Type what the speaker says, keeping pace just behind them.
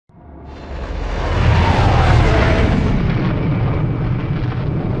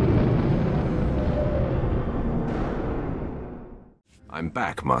I'm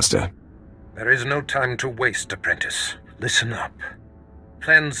back, Master. There is no time to waste, apprentice. Listen up.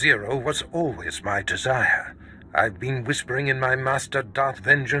 Plan Zero was always my desire. I've been whispering in my master Darth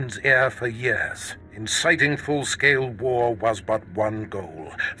Vengeance's ear for years. Inciting full-scale war was but one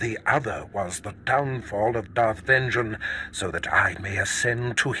goal. The other was the downfall of Darth Vengeance, so that I may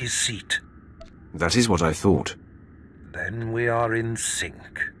ascend to his seat. That is what I thought. Then we are in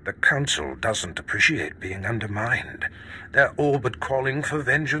sync. The Council doesn't appreciate being undermined. They're all but calling for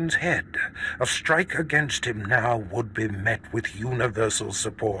Vengeance's head. A strike against him now would be met with universal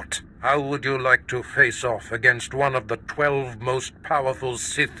support. How would you like to face off against one of the 12 most powerful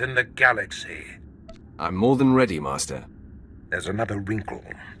Sith in the galaxy? I'm more than ready, Master. There's another wrinkle.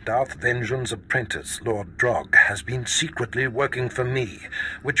 Darth Vengeance's apprentice, Lord Drog, has been secretly working for me,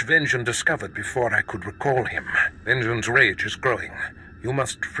 which Vengeance discovered before I could recall him. Vengeance's rage is growing. You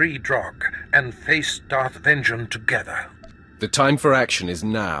must free Drog and face Darth Vengeance together. The time for action is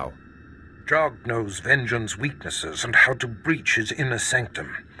now. Drog knows Vengeance's weaknesses and how to breach his inner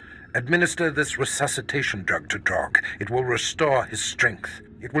sanctum. Administer this resuscitation drug to Drog. It will restore his strength.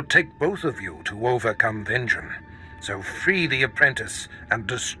 It will take both of you to overcome Vengeance. So free the apprentice and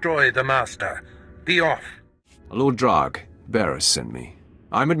destroy the master. Be off. Lord Darth Baras sent me.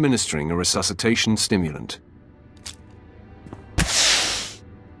 I'm administering a resuscitation stimulant.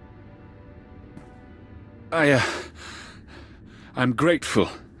 I'm grateful.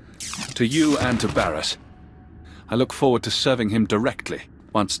 To you and to Baras. I look forward to serving him directly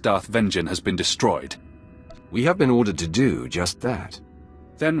once Darth Vengeance has been destroyed. We have been ordered to do just that.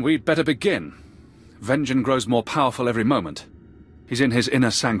 Then we'd better begin. Vengeance grows more powerful every moment. He's in his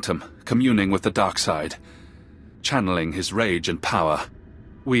inner sanctum, communing with the dark side, channeling his rage and power.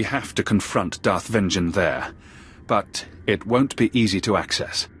 We have to confront Darth Vengeance there, but it won't be easy to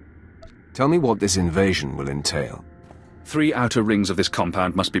access. Tell me what this invasion will entail. 3 outer rings of this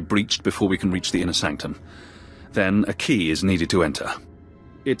compound must be breached before we can reach the inner sanctum. Then a key is needed to enter.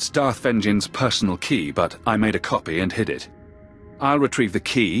 It's Darth Vengeance's personal key, but I made a copy and hid it. I'll retrieve the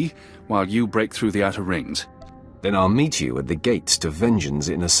key while you break through the outer rings. Then I'll meet you at the gates to Vengeance's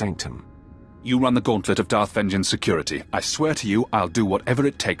inner sanctum. You run the gauntlet of Darth Vengeance's security. I swear to you, I'll do whatever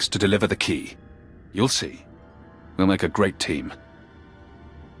it takes to deliver the key. You'll see. We'll make a great team.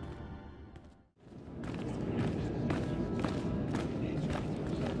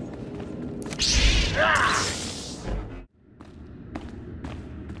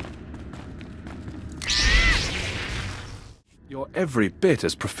 You're every bit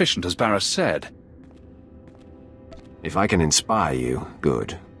as proficient as Baras said. If I can inspire you,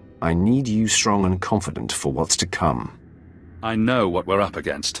 good. I need you strong and confident for what's to come. I know what we're up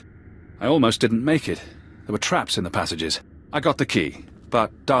against. I almost didn't make it. There were traps in the passages. I got the key,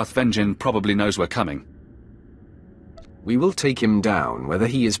 but Darth Vengeance probably knows we're coming. We will take him down, whether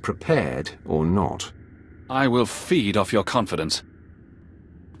he is prepared or not. I will feed off your confidence.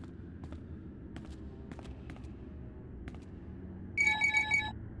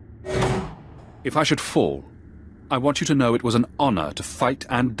 If I should fall, I want you to know it was an honor to fight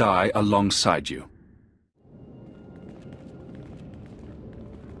and die alongside you.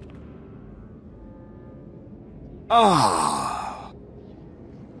 Ah!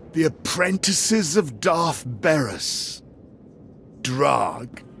 The apprentices of Darth Baras.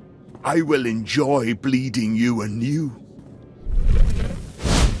 Drog, I will enjoy bleeding you anew.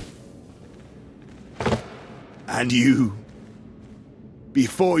 And you.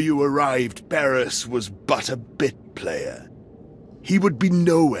 Before you arrived, Baras was but a bit player. He would be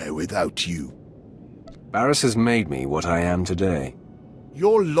nowhere without you. Baras has made me what I am today.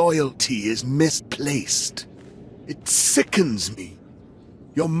 Your loyalty is misplaced. It sickens me.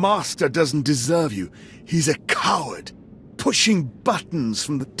 Your master doesn't deserve you. He's a coward, pushing buttons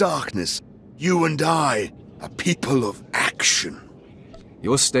from the darkness. You and I are people of action.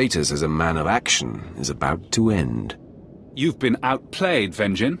 Your status as a man of action is about to end. You've been outplayed,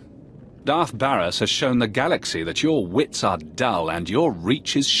 Vengeance. Darth Baras has shown the galaxy that your wits are dull and your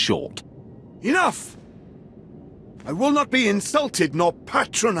reach is short. Enough! I will not be insulted nor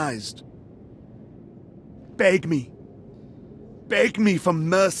patronized. Beg me. Beg me for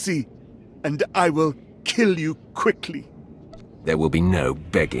mercy, and I will kill you quickly. There will be no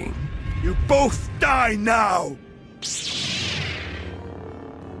begging. You both die now!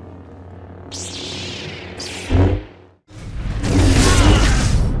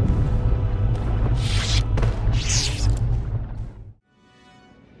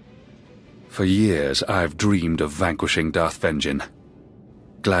 For years, I've dreamed of vanquishing Darth Vengeance.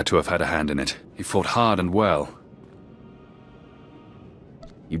 Glad to have had a hand in it. He fought hard and well.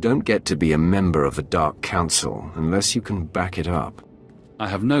 You don't get to be a member of the Dark Council unless you can back it up. I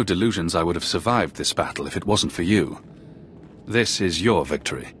have no delusions I would have survived this battle if it wasn't for you. This is your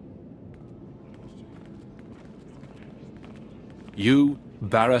victory. You,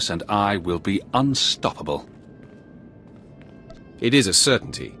 Baras, and I will be unstoppable. It is a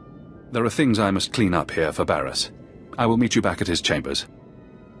certainty. There are things I must clean up here for Baras. I will meet you back at his chambers.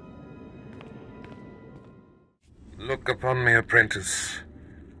 Look upon me, apprentice.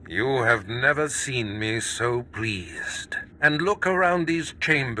 You have never seen me so pleased. And look around these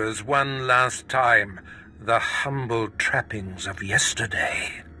chambers one last time, the humble trappings of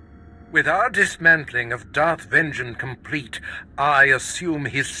yesterday. With our dismantling of Darth Vengeance complete, I assume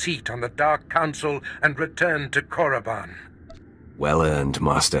his seat on the Dark Council and return to Korriban. Well earned,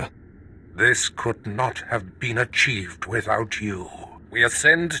 Master. This could not have been achieved without you. We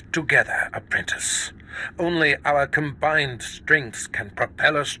ascend together, apprentice. Only our combined strengths can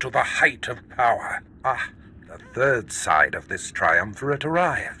propel us to the height of power. Ah, the third side of this triumvirate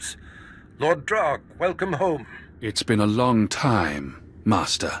arrives. Lord Drog, welcome home. It's been a long time,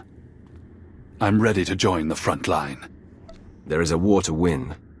 Master. I'm ready to join the front line. There is a war to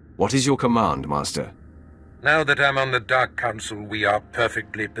win. What is your command, Master? Now that I'm on the Dark Council, we are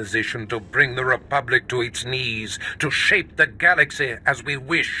perfectly positioned to bring the Republic to its knees, to shape the galaxy as we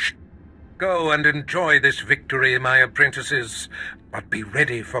wish. Go and enjoy this victory, my apprentices, but be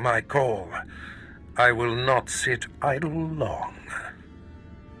ready for my call. I will not sit idle long.